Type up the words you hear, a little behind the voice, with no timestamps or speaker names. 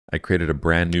I created a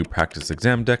brand new practice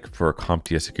exam deck for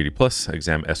CompTIA Security Plus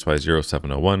exam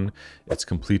SY0-701. It's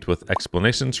complete with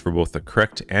explanations for both the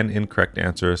correct and incorrect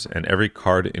answers, and every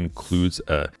card includes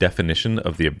a definition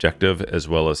of the objective as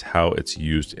well as how it's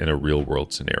used in a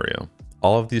real-world scenario.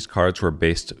 All of these cards were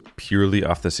based purely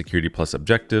off the Security Plus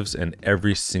objectives, and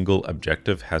every single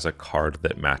objective has a card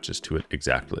that matches to it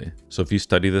exactly. So if you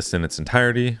study this in its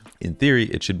entirety, in theory,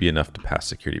 it should be enough to pass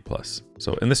Security Plus.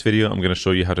 So in this video, I'm going to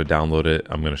show you how to download it.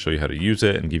 I'm going to show you how to use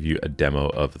it and give you a demo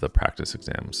of the practice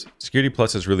exams. Security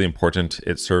Plus is really important.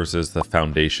 It serves as the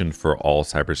foundation for all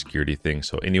cybersecurity things.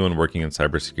 So anyone working in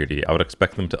cybersecurity, I would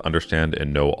expect them to understand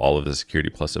and know all of the Security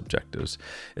Plus objectives.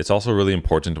 It's also really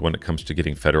important when it comes to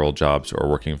getting federal jobs or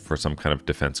working for some kind of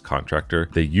defense contractor.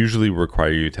 They usually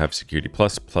require you to have Security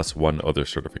Plus plus one other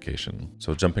certification.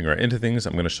 So jumping right into things,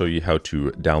 I'm going to show you how to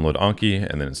download Anki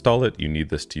and then install it. You need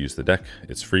this to use the deck.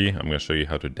 It's free. I'm going to show you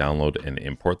how to download and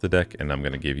import the deck, and I'm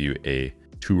going to give you a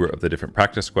tour of the different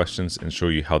practice questions and show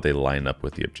you how they line up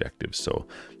with the objectives. So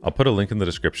I'll put a link in the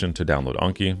description to download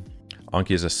Anki.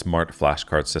 Anki is a smart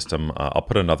flashcard system. I'll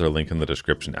put another link in the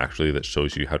description actually that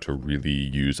shows you how to really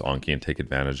use Anki and take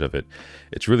advantage of it.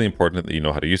 It's really important that you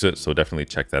know how to use it, so definitely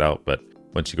check that out. But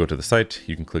once you go to the site,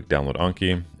 you can click download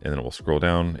Anki, and then it will scroll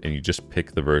down and you just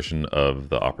pick the version of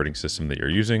the operating system that you're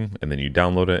using, and then you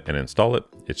download it and install it.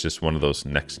 It's just one of those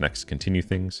next, continue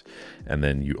things. And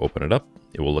then you open it up.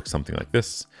 It will look something like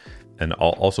this. And I'll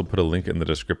also put a link in the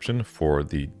description for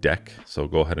the deck. So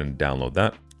go ahead and download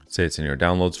that. Say it's in your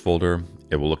downloads folder.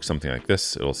 It will look something like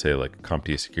this. It'll say like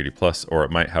CompTIA Security Plus, or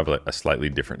it might have like a slightly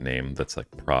different name that's like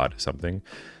prod something.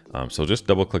 So just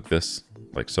double click this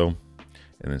like so,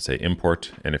 and then say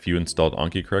import. And if you installed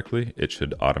Anki correctly, it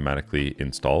should automatically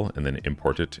install and then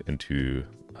import it into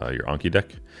your Anki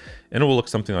deck. And it will look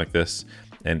something like this.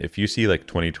 And if you see like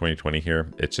 20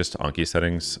 here, it's just Anki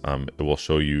settings. It will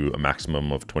show you a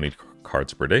maximum of 20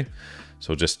 cards per day.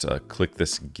 So just click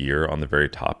this gear on the very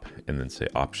top and then say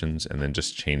options, and then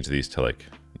just change these to like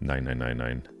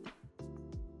 9999,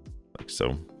 like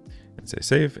so, and say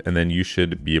save. And then you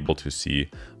should be able to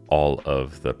see all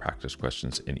of the practice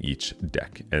questions in each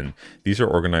deck. And these are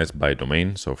organized by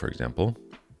domain. So for example,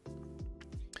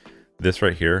 this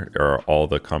right here are all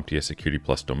the CompTIA Security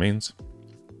Plus domains.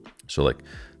 So like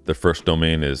the first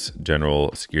domain is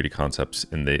general security concepts,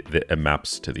 and it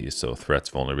maps to these. So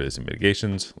threats, vulnerabilities, and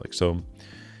mitigations, like so.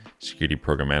 Security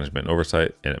program management and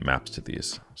oversight, and it maps to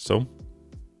these. So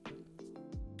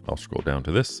I'll scroll down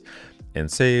to this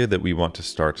and say that we want to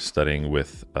start studying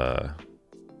with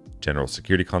general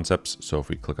security concepts. So if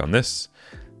we click on this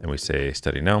and we say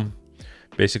study now,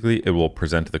 basically it will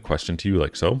present the question to you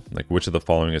like so, like which of the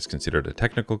following is considered a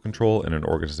technical control in an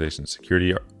organization's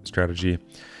security strategy.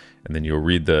 And then you'll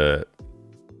read the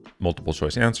multiple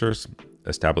choice answers: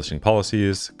 establishing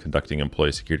policies, conducting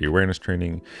employee security awareness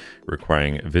training,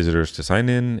 requiring visitors to sign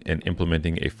in, and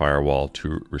implementing a firewall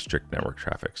to restrict network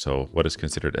traffic. So what is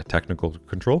considered a technical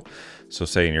control? So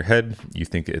say in your head, you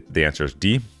think the answer is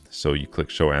D. So you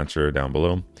click show answer down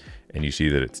below and you see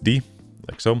that it's D,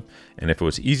 like so. And if it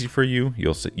was easy for you,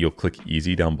 you'll click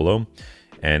easy down below.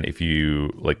 And if you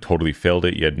like totally failed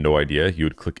it, you had no idea, you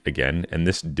would click again. And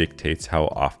this dictates how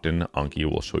often Anki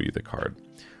will show you the card.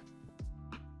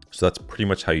 So that's pretty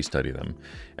much how you study them.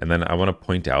 And then I want to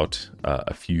point out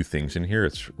a few things in here.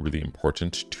 It's really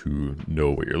important to know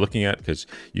what you're looking at, because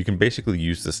you can basically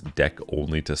use this deck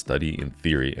only to study in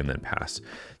theory and then pass,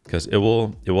 because it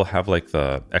will have like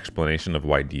the explanation of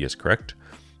why D is correct.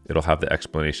 It'll have the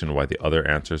explanation why the other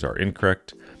answers are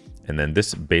incorrect. And then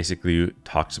this basically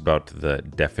talks about the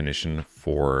definition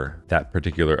for that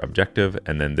particular objective.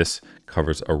 And then this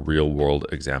covers a real world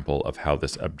example of how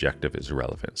this objective is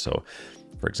relevant. So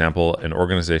for example, an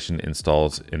organization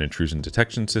installs an intrusion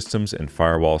detection systems and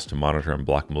firewalls to monitor and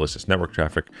block malicious network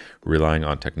traffic, relying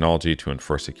on technology to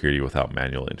enforce security without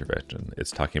manual intervention.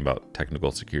 It's talking about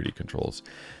technical security controls.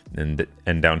 And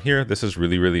down here, this is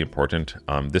really, really important.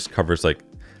 This covers like,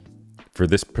 for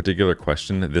this particular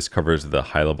question, this covers the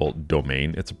high-level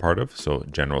domain it's a part of. So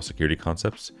general security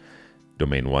concepts,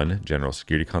 domain 1, general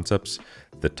security concepts,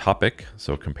 the topic.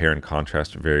 So compare and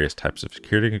contrast various types of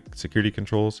security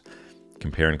controls,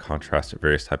 compare and contrast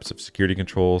various types of security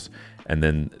controls, and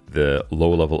then the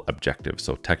low-level objective.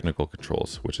 So technical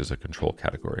controls, which is a control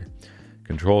category.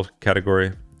 Control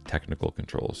category, technical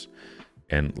controls,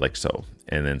 and like so.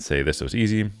 And then say this was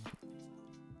easy.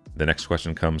 The next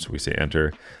question comes, we say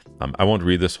enter. I won't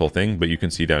read this whole thing, but you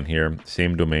can see down here,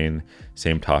 same domain,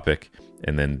 same topic,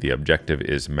 and then the objective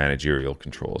is managerial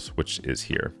controls, which is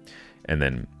here. And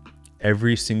then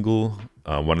every single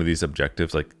one of these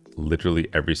objectives, like literally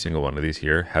every single one of these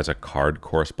here has a card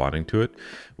corresponding to it,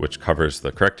 which covers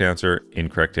the correct answer,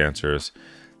 incorrect answers,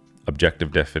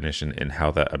 objective definition, and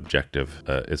how that objective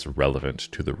is relevant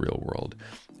to the real world.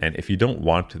 And if you don't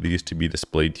want these to be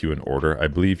displayed to you in order, I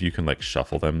believe you can like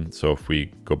shuffle them. So if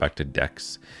we go back to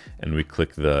decks and we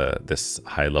click this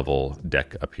high level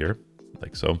deck up here,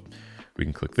 like so, we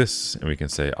can click this and we can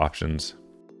say options.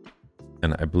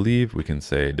 And I believe we can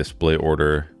say display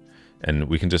order, and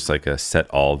we can just like set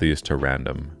all these to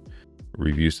random.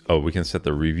 Reviews. Oh, we can set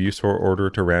the review sort order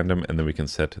to random, and then we can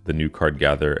set the new card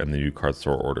gather and the new card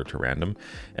sort order to random.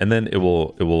 And then it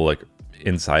will like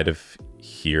inside of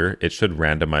here, it should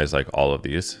randomize like all of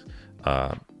these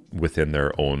within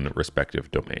their own respective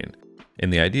domain.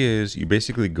 And the idea is you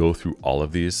basically go through all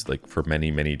of these like for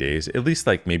many, many days, at least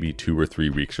like maybe 2 or 3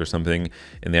 weeks or something.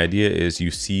 And the idea is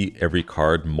you see every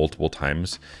card multiple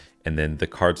times. And then the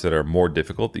cards that are more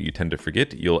difficult that you tend to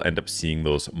forget, you'll end up seeing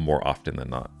those more often than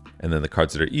not. And then the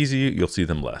cards that are easy, you'll see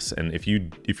them less. And if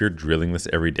you're drilling this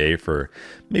every day for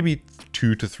maybe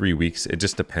 2 to 3 weeks, it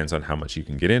just depends on how much you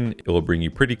can get in. It will bring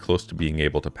you pretty close to being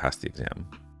able to pass the exam.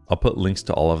 I'll put links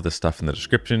to all of this stuff in the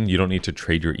description. You don't need to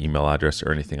trade your email address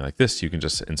or anything like this. You can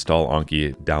just install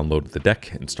Anki, download the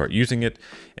deck, and start using it.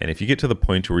 And if you get to the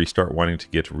point where you start wanting to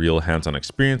get real hands-on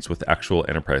experience with actual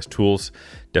enterprise tools,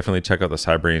 definitely check out the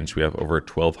Cyber Range. We have over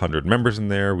 1,200 members in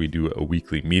there. We do a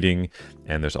weekly meeting,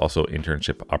 and there's also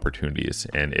internship opportunities,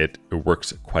 and it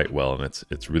works quite well, and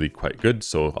it's really quite good.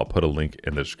 So I'll put a link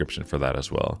in the description for that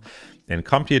as well. And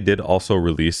CompTIA did also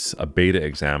release a beta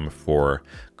exam for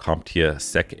CompTIA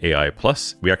Sec.AI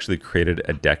Plus. We actually created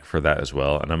a deck for that as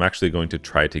well, and I'm actually going to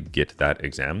try to get that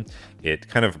exam. It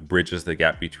kind of bridges the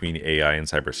gap between AI and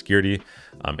cybersecurity.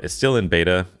 It's still in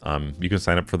beta. You can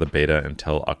sign up for the beta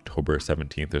until October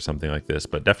 17th or something like this,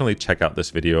 but definitely check out this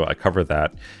video. I cover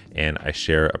that, and I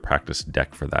share a practice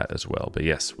deck for that as well. But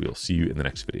yes, we'll see you in the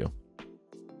next video.